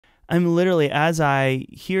I'm literally, as I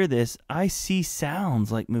hear this, I see sounds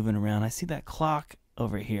like moving around. I see that clock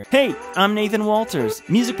over here. Hey, I'm Nathan Walters,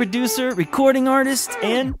 music producer, recording artist,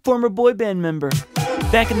 and former boy band member.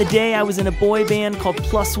 Back in the day, I was in a boy band called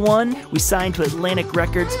Plus One. We signed to Atlantic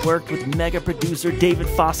Records, worked with mega producer David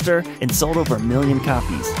Foster, and sold over 1 million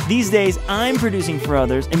copies. These days, I'm producing for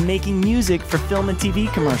others and making music for film and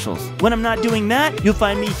TV commercials. When I'm not doing that, you'll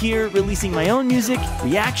find me here releasing my own music,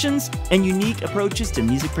 reactions, and unique approaches to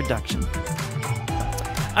music production.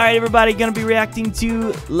 Alright everybody, gonna be reacting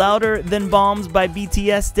to Louder Than Bombs by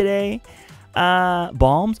BTS today.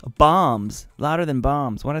 Bombs? Bombs. Louder Than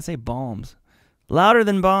Bombs. Why'd I say bombs? Louder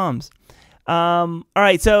Than Bombs.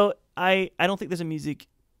 Alright, so I don't think there's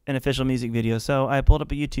an official music video, so I pulled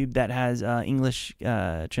up a YouTube that has English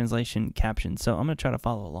translation captions, so I'm gonna try to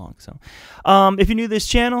follow along. So if you're new to this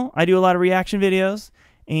channel, I do a lot of reaction videos,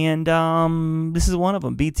 and this is one of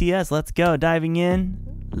them. BTS, let's go. Diving in.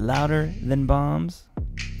 Louder Than Bombs.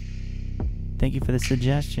 Thank you for the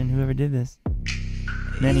suggestion, whoever did this.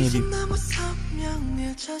 Many of you.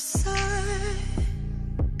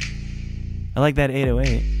 I like that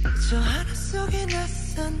 808.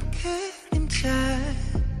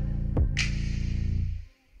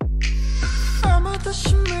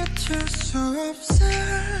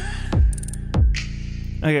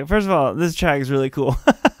 Okay, first of all, this track is really cool.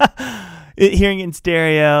 Hearing it in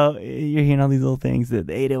stereo, you're hearing all these little things. The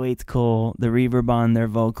 808's cool. The reverb on their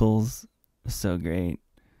vocals is so great.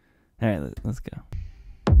 All right, let's go.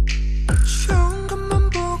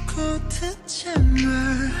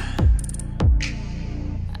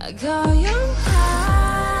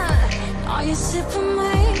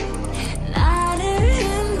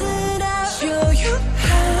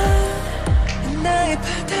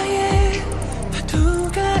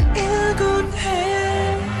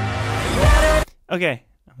 Okay,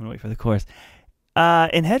 I'm gonna wait for the chorus.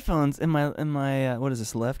 In headphones, in my what is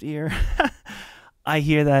this, left ear? I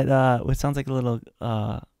hear that what sounds like a little.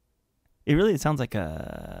 It sounds like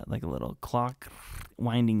a little clock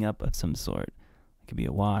winding up of some sort. It could be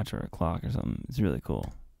a watch or a clock or something. It's really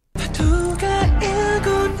cool.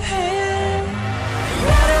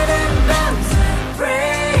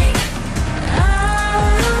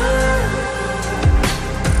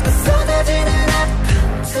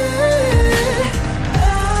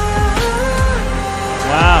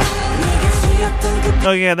 Wow.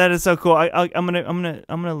 Oh yeah, that is so cool. I'm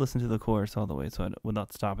gonna listen to the chorus all the way, so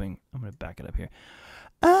without stopping, I'm gonna back it up here.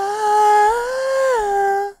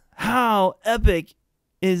 How epic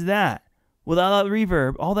is that? With all that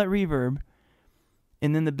reverb,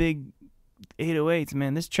 and then the big 808s.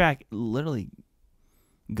 Man, this track literally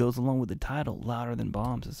goes along with the title, "Louder Than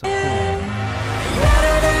Bombs." It's so cool.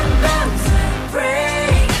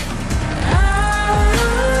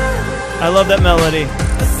 I love that melody.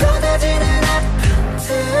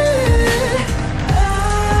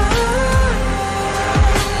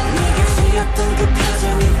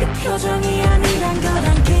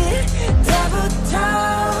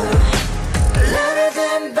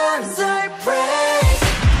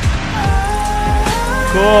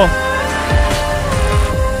 Cool.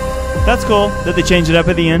 That's cool that they changed it up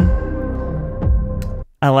at the end.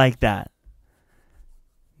 I like that.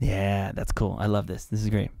 Yeah, that's cool. I love this. This is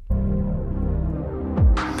great. Baby,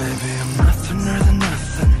 I'm nothing other than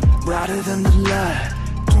nothing, brighter than the light.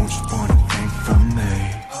 Don't you want anything from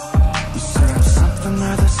me? You say I'm something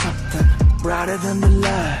other than something, brighter than the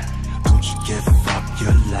light. Don't you give up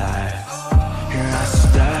your life? Here I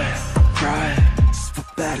stay, cry, just for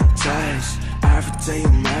better days. Every day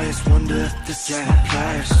in maze, wonder if this is my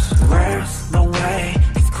place. Where's my way?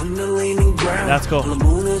 It's kundalini ground. That's cool.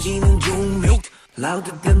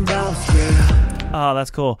 Louder than bombs, yeah. Oh, that's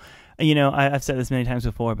cool. You know, I've said this many times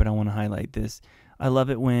before, but I want to highlight this. I love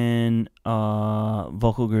it when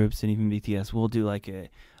vocal groups and even BTS will do like a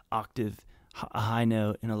octave, a high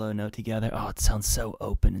note and a low note together. Oh, it sounds so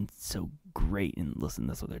open and so great. And listen,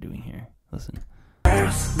 that's what they're doing here. Listen.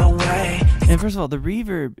 And first of all, the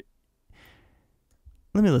reverb.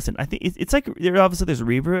 Let me listen. I think it's like obviously there's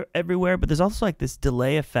reverb everywhere, but there's also like this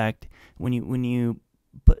delay effect when you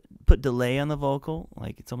put delay on the vocal,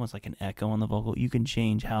 like it's almost like an echo on the vocal. You can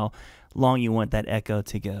change how long you want that echo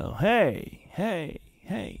to go. Hey, hey,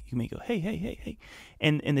 hey. You may go hey, hey, hey, hey,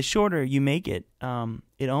 and the shorter you make it,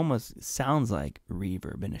 it almost sounds like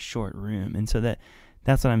reverb in a short room. And so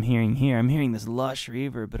that's what I'm hearing here. I'm hearing this lush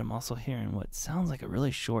reverb, but I'm also hearing what sounds like a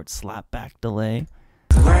really short slapback delay.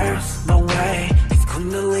 Where's my way? It's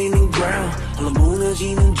kundalini ground.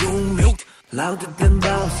 Louder than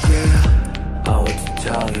bombs, yeah. Oh, what to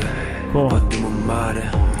tell you? Cool.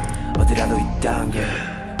 어디라도 이 땅에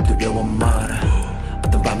두려워 말아.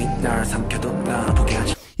 어떤 밤이 날 삼켜도 나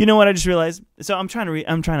포기하지. You know what I just realized? So I'm trying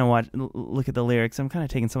to look at the lyrics. I'm kind of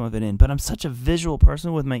taking some of it in, but I'm such a visual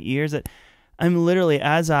person with my ears that I'm literally,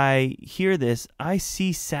 as I hear this, I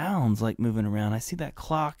see sounds like moving around. I see that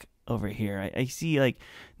clock over here. I see like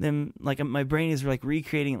them, like my brain is like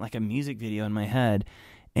recreating like a music video in my head.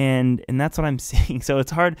 And that's what I'm seeing. So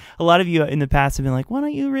it's hard. A lot of you in the past have been like, why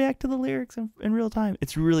don't you react to the lyrics in real time?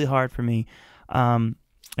 It's really hard for me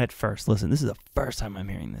at first. Listen, this is the first time I'm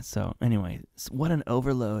hearing this. So anyway, what an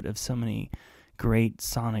overload of so many great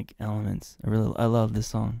sonic elements. I love this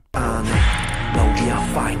song.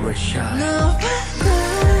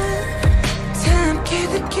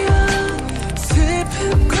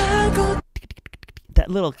 That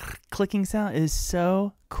little clicking sound is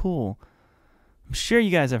so cool. I'm sure you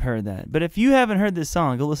guys have heard that, but if you haven't heard this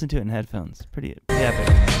song, go listen to it in headphones. Pretty epic.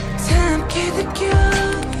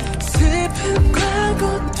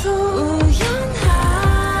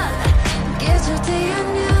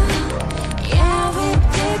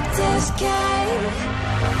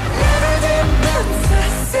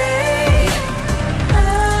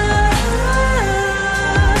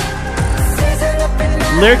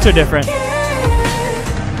 Lyrics are different.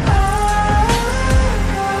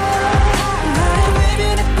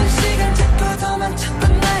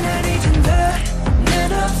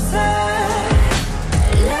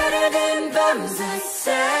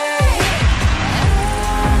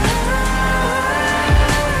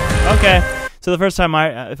 Okay, so the first time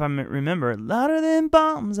if I remember, louder than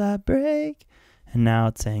bombs I break, and now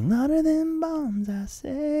it's saying louder than bombs I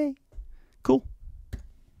say. Cool.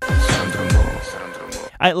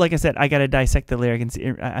 Like I said, I gotta dissect the lyric and see.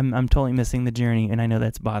 I'm totally missing the journey, and I know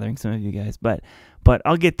that's bothering some of you guys, but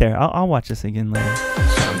I'll get there. I'll watch this again later.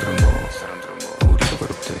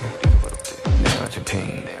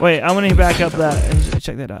 Wait, I want to back up that.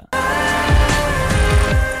 Check that out.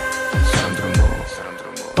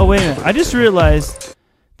 Oh, wait a minute. I just realized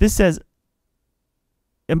this says,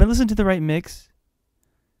 am I listening to the right mix?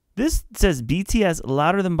 This says BTS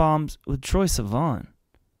Louder Than Bombs with Troye Sivan.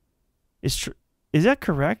 Is that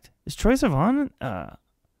correct? Is Troye Sivan?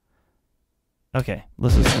 Okay,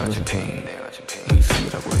 let's listen.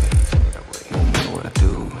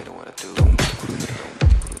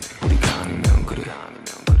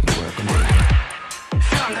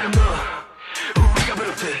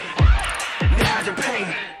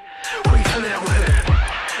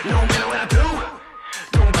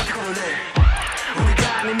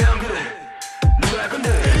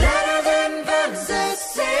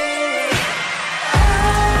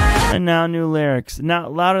 And now new lyrics. Now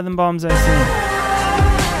louder than bombs I sing.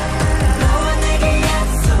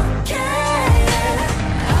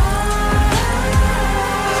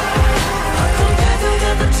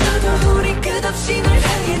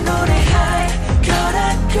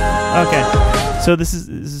 Okay, so this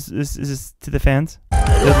is to the fans.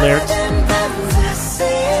 The lyrics.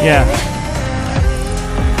 Yeah.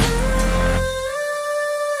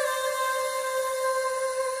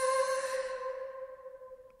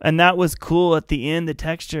 And that was cool at the end, the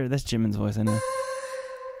texture. That's Jimin's voice, I know.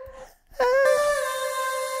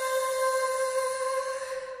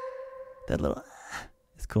 That little...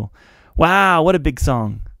 It's cool. Wow, what a big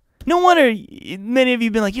song. No wonder many of you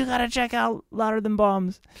have been like, you gotta check out Louder Than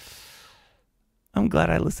Bombs. I'm glad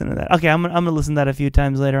I listened to that. Okay, I'm gonna listen to that a few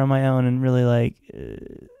times later on my own and really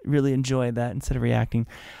really enjoy that instead of reacting.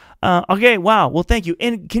 Okay, wow. Well, thank you.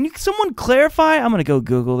 And can someone clarify? I'm gonna go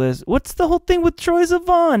Google this. What's the whole thing with Troye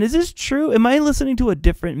Sivan? Is this true? Am I listening to a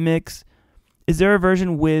different mix? Is there a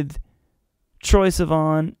version with Troye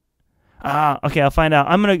Sivan? Okay, I'll find out.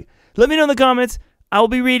 Let me know in the comments. I will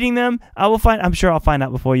be reading them. I'm sure I'll find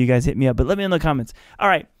out before you guys hit me up. But let me know in the comments. All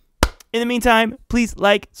right. In the meantime, please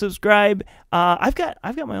like, subscribe. I've got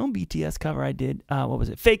my own BTS cover I did. What was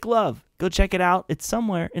it? Fake Love. Go check it out. It's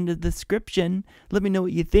somewhere in the description. Let me know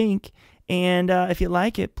what you think. And if you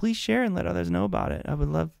like it, please share and let others know about it. I would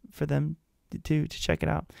love for them to check it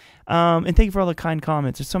out. And thank you for all the kind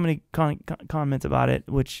comments. There's so many comments about it,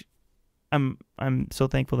 which I'm so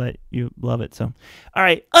thankful that you love it. So, all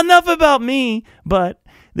right, enough about me, but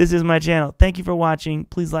this is my channel. Thank you for watching.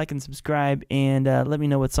 Please like and subscribe, and let me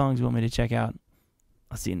know what songs you want me to check out.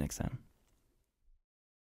 I'll see you next time.